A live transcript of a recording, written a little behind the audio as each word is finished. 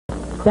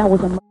That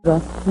was a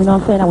murder. You know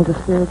what I'm saying? That was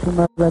a spiritual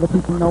murder, whether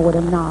people know it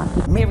or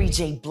not. Mary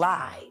J.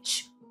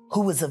 Blige,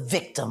 who was a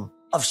victim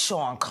of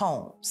Sean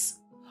Combs,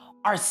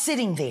 are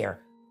sitting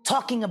there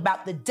talking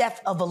about the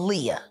death of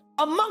Aaliyah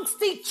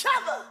amongst each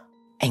other.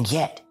 And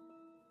yet,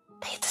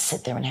 they had to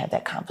sit there and have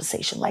that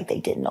conversation like they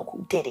didn't know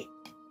who did it.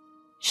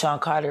 Sean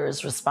Carter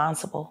is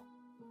responsible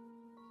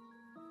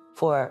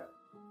for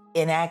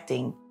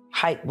enacting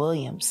Hype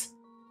Williams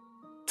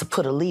to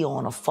put Aaliyah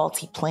on a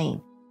faulty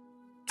plane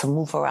to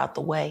move her out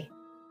the way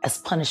as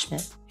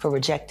punishment for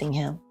rejecting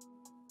him,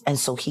 and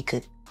so he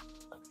could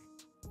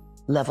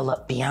level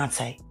up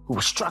Beyonce, who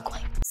was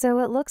struggling. So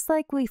it looks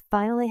like we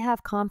finally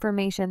have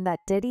confirmation that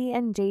Diddy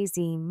and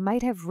Jay-Z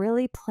might have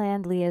really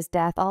planned Leah's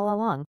death all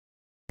along,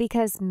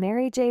 because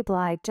Mary J.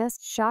 Blige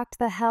just shocked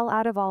the hell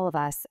out of all of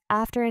us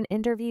after an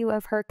interview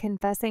of her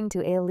confessing to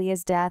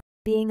Aaliyah's death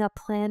being a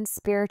planned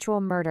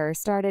spiritual murder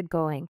started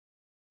going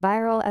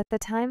viral at the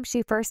time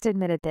she first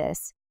admitted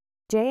this.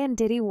 Jay and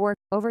Diddy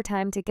worked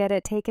overtime to get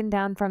it taken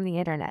down from the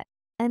internet,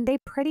 and they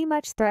pretty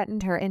much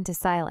threatened her into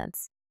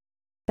silence.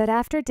 But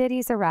after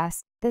Diddy's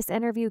arrest, this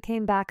interview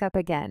came back up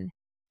again,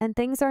 and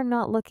things are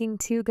not looking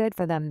too good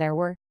for them. There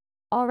were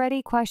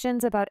already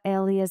questions about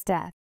Aaliyah's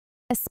death,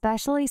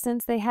 especially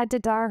since they had to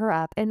dar her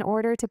up in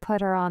order to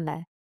put her on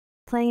the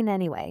plane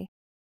anyway.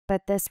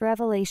 But this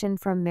revelation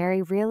from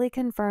Mary really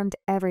confirmed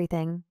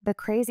everything. The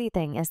crazy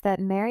thing is that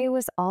Mary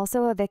was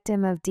also a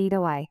victim of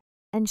DDoI,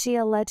 and she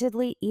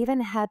allegedly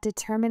even had to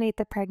terminate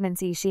the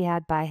pregnancy she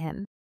had by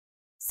him.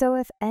 So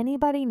if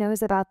anybody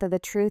knows about the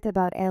truth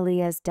about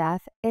Aaliyah's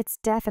death, it's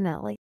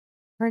definitely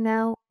her.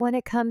 Now, when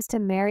it comes to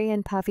Mary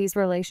and Puffy's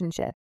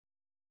relationship,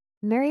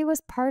 Mary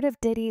was part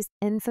of Diddy's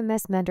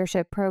infamous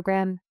mentorship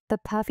program, the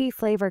Puffy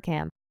Flavor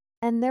Camp,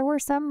 and there were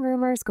some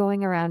rumors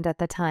going around at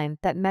the time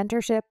that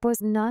mentorship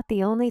was not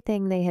the only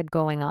thing they had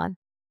going on,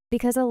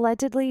 because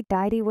allegedly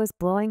Diddy was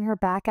blowing her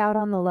back out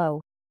on the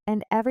low,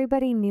 and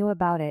everybody knew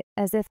about it.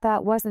 As if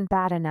that wasn't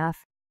bad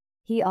enough,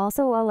 he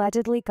also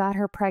allegedly got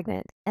her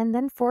pregnant and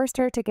then forced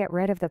her to get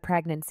rid of the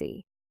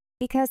pregnancy,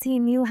 because he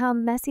knew how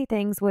messy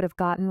things would have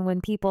gotten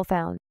when people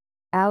found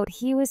out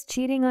he was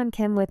cheating on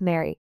Kim with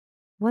Mary.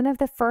 One of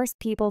the first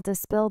people to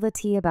spill the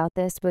tea about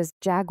this was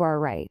Jaguar,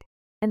 Wright.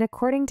 And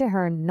according to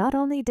her, not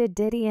only did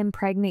Diddy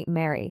impregnate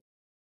Mary,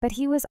 but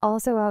he was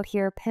also out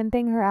here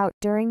pimping her out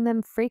during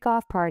them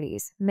freak-off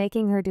parties,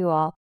 making her do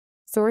all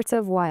sorts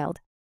of wild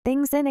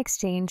things in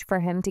exchange for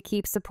him to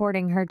keep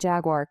supporting her.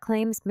 Jaguar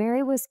claims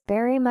Mary was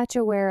very much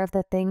aware of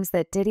the things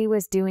that Diddy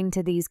was doing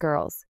to these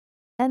girls,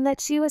 and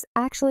that she was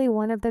actually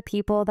one of the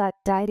people that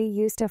Diddy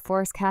used to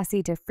force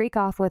Cassie to freak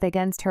off with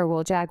against her.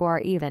 Will Jaguar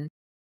even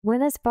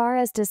went as far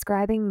as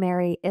describing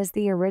Mary as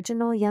the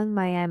original Young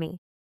Miami.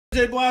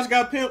 J. Blige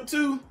got pimped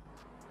too.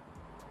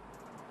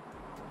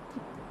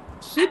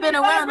 She been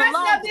around the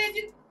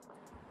longest.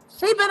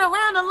 She been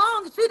around the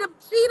longest. She the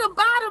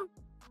bottom.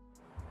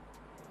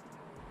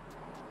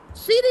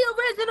 She the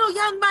original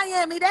Young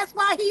Miami. That's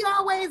why he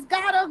always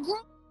got a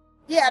group.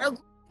 Yeah, the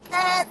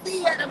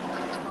Cassie and the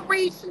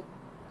Carisha.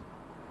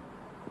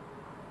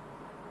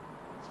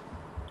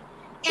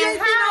 And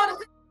how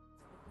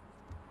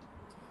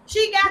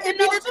she got to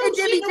know too.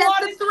 She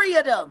just the three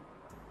of them.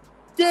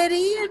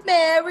 Diddy and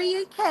Mary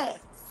and Cass.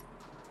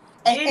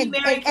 And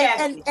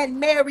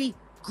Mary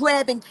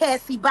grabbing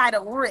Cassie by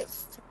the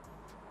wrist.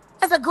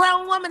 As a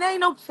grown woman, ain't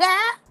no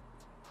child.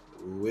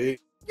 Wait.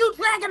 You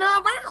dragging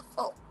her around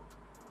for?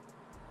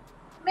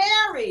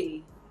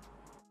 Mary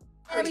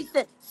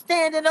said,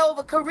 standing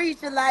over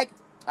Carisha like,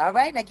 all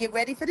right, now get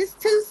ready for this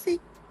Tootsie.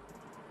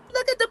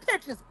 Look at the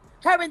pictures.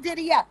 Her and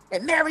Diddy out.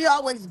 And Mary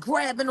always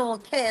grabbing on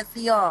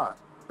Cassie arm.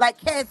 Like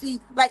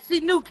she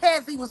knew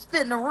Cassie was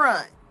finna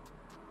run.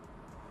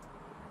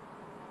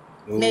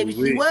 Maybe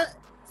she was.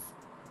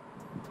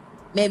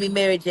 Maybe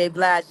Mary J.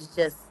 Blige is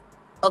just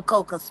a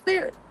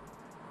co-conspirator.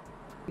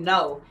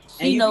 No.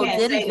 She knows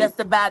Diddy just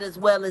about as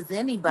well as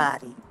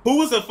anybody. Who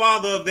was the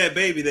father of that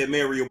baby that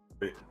Mary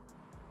aborted?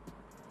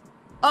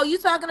 Oh, you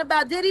talking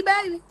about Diddy,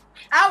 baby?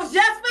 I was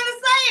just finna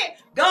say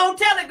it. Go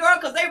tell it, girl,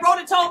 because they wrote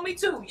it, told me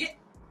too. Yeah.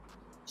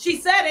 She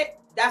said it.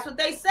 That's what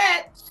they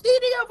said. She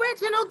the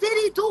original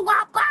Diddy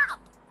doo-wop-bop.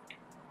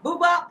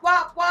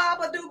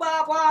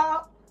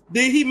 Boo-bop-wop-wop-a-doo-bop-wop.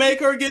 Did he make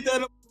her get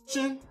that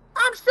abortion?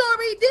 I'm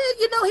sure he did.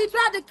 You know, he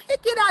tried to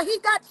kick it out. He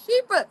got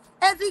cheaper.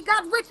 As he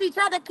got rich, he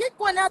tried to kick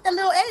one out, the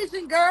little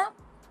Asian girl.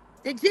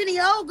 The Jenny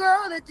O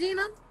girl, the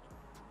Gina.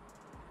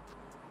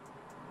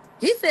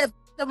 He said, F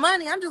the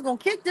money, I'm just going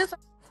to kick this.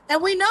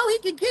 And we know he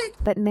can kick.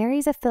 But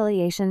Mary's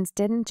affiliations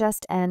didn't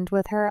just end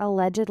with her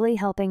allegedly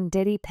helping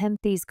Diddy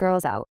pimp these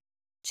girls out.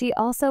 She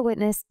also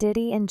witnessed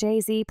Diddy and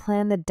Jay-Z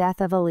plan the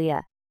death of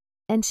Aaliyah.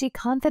 And she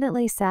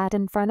confidently sat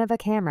in front of a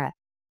camera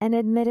and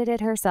admitted it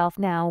herself.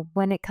 Now,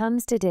 when it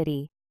comes to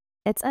Diddy,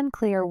 it's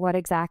unclear what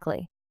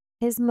exactly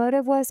his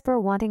motive was for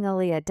wanting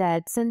Aaliyah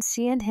dead, since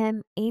she and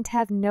him ain't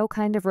have no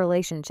kind of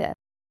relationship.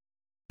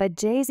 But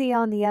Jay-Z,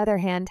 on the other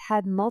hand,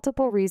 had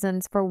multiple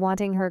reasons for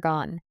wanting her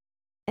gone,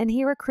 and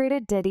he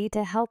recruited Diddy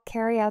to help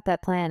carry out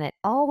that plan. It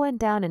all went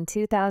down in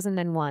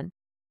 2001,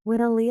 when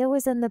Aaliyah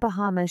was in the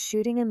Bahamas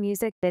shooting a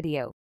music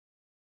video.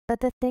 But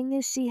the thing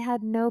is, she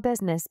had no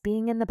business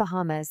being in the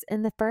Bahamas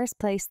in the first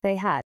place. They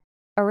had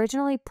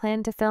originally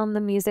planned to film the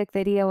music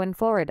video in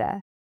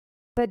Florida,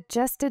 but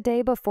just a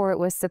day before it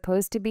was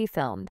supposed to be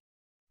filmed,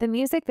 the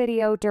music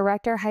video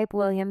director Hype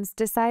Williams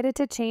decided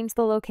to change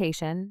the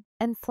location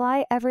and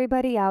fly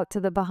everybody out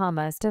to the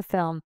Bahamas to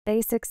film.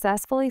 They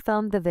successfully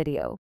filmed the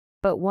video,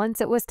 but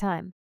once it was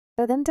time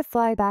for them to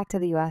fly back to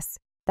the US,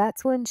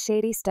 that's when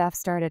shady stuff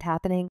started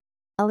happening.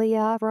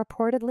 Aaliyah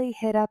reportedly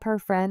hit up her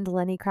friend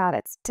Lenny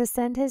Kravitz to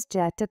send his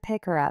jet to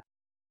pick her up.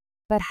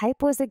 But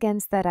Hype was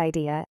against that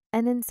idea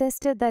and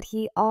insisted that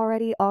he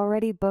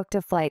already booked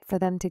a flight for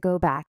them to go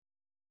back.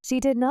 She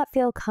did not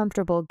feel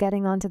comfortable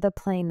getting onto the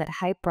plane that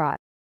Hype brought,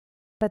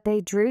 but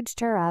they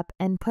drooged her up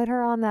and put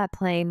her on that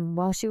plane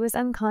while she was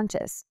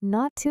unconscious.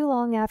 Not too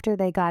long after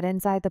they got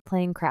inside, the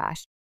plane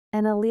crashed,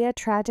 and Aaliyah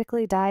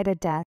tragically died a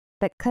death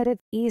that could have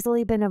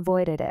easily been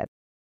avoided if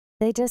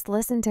they just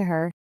listened to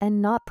her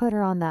and not put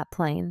her on that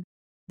plane.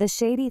 The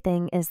shady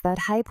thing is that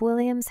Hype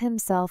Williams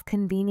himself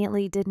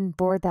conveniently didn't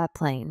board that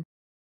plane.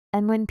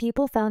 And when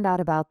people found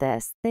out about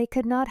this, they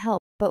could not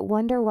help but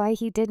wonder why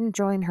he didn't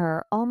join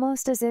her,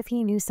 almost as if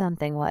he knew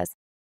something was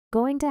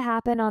going to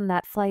happen on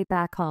that flight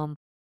back home.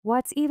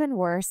 What's even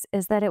worse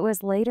is that it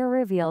was later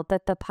revealed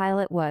that the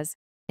pilot was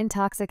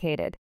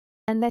intoxicated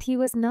and that he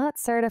was not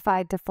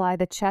certified to fly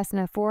the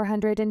Cessna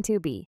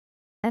 402B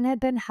and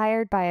had been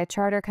hired by a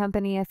charter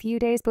company a few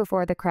days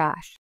before the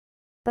crash.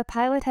 The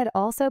pilot had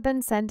also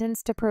been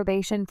sentenced to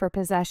probation for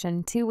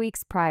possession 2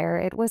 weeks prior.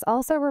 It was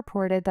also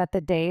reported that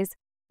the days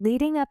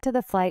leading up to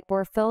the flight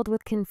were filled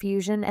with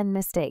confusion and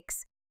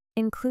mistakes,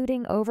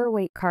 including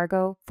overweight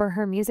cargo for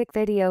her music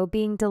video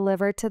being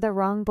delivered to the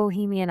wrong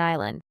Bohemian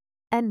island,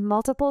 and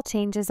multiple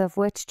changes of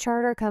which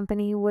charter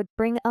company would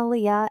bring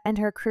Aaliyah and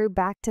her crew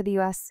back to the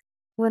US.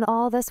 When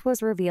all this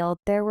was revealed,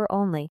 there were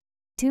only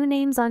 2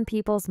 names on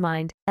people's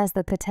mind as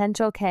the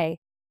potential K,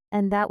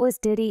 and that was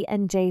Diddy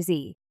and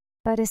Jay-Z.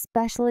 But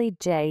especially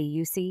Jay,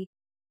 you see.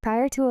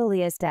 Prior to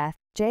Aaliyah's death,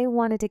 Jay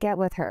wanted to get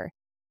with her,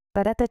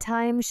 but at the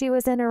time she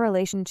was in a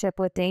relationship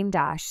with Dame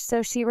Dash,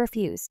 so she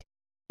refused.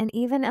 And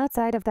even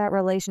outside of that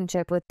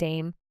relationship with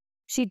Dame,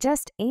 she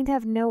just ain't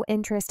have no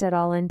interest at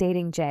all in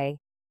dating Jay,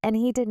 and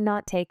he did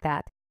not take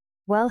that.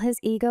 Well, his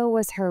ego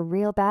was hurt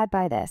real bad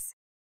by this,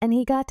 and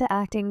he got to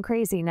acting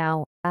crazy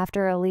now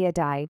after Aaliyah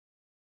died.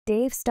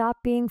 Dave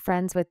stopped being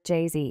friends with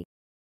Jay-Z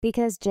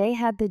because Jay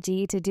had the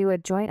G to do a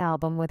joint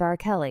album with R.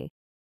 Kelly,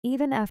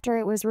 even after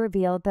it was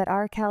revealed that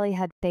R. Kelly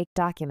had fake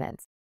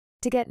documents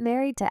to get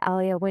married to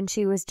Aaliyah when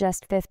she was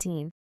just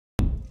 15.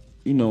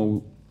 You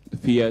know, the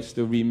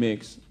Fiesta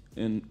remix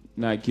and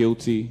Not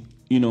Guilty,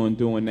 you know, and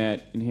doing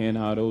that and hearing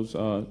how those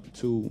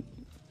 2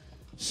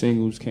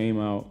 singles came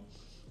out,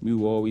 we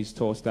would always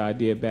toss the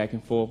idea back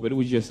and forth, but it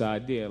was just an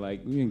idea,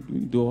 like we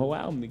can do a whole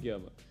album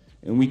together.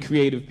 And we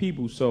creative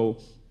people, so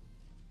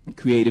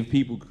creative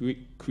people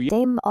create.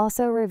 Dame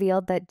also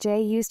revealed that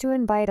Jay used to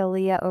invite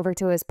Aaliyah over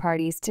to his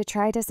parties to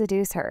try to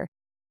seduce her,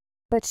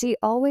 but she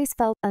always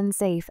felt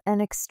unsafe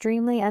and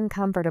extremely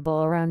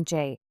uncomfortable around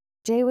Jay.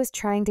 Jay was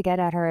trying to get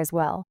at her as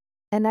well,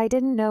 and I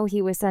didn't know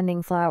he was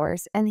sending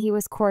flowers and he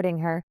was courting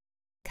her,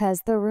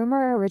 'cause the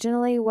rumor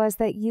originally was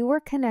that you were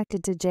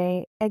connected to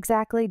Jay.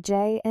 Exactly,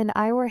 Jay and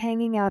I were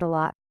hanging out a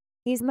lot.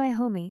 He's my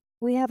homie.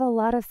 We have a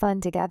lot of fun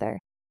together.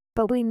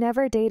 But we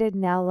never dated.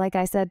 Now, like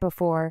I said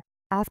before,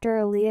 after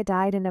Aaliyah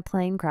died in a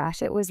plane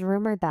crash, it was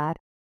rumored that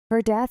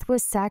her death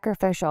was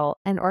sacrificial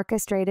and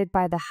orchestrated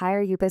by the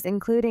higher yuppos,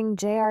 including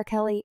J.R.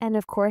 Kelly and,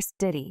 of course,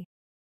 Diddy.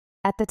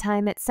 At the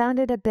time, it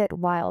sounded a bit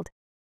wild,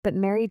 but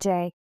Mary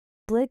J.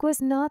 Blige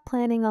was not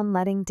planning on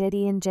letting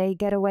Diddy and Jay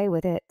get away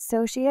with it,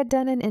 so she had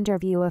done an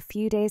interview a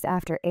few days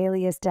after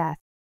Aaliyah's death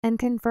and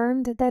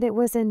confirmed that it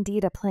was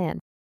indeed a plan.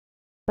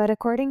 But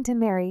according to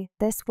Mary,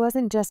 this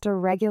wasn't just a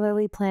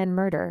regularly planned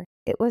murder,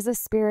 it was a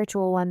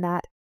spiritual one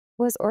that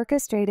was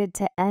orchestrated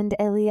to end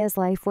Aaliyah's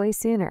life way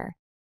sooner,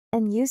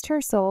 and used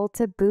her soul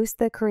to boost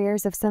the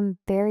careers of some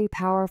very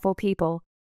powerful people.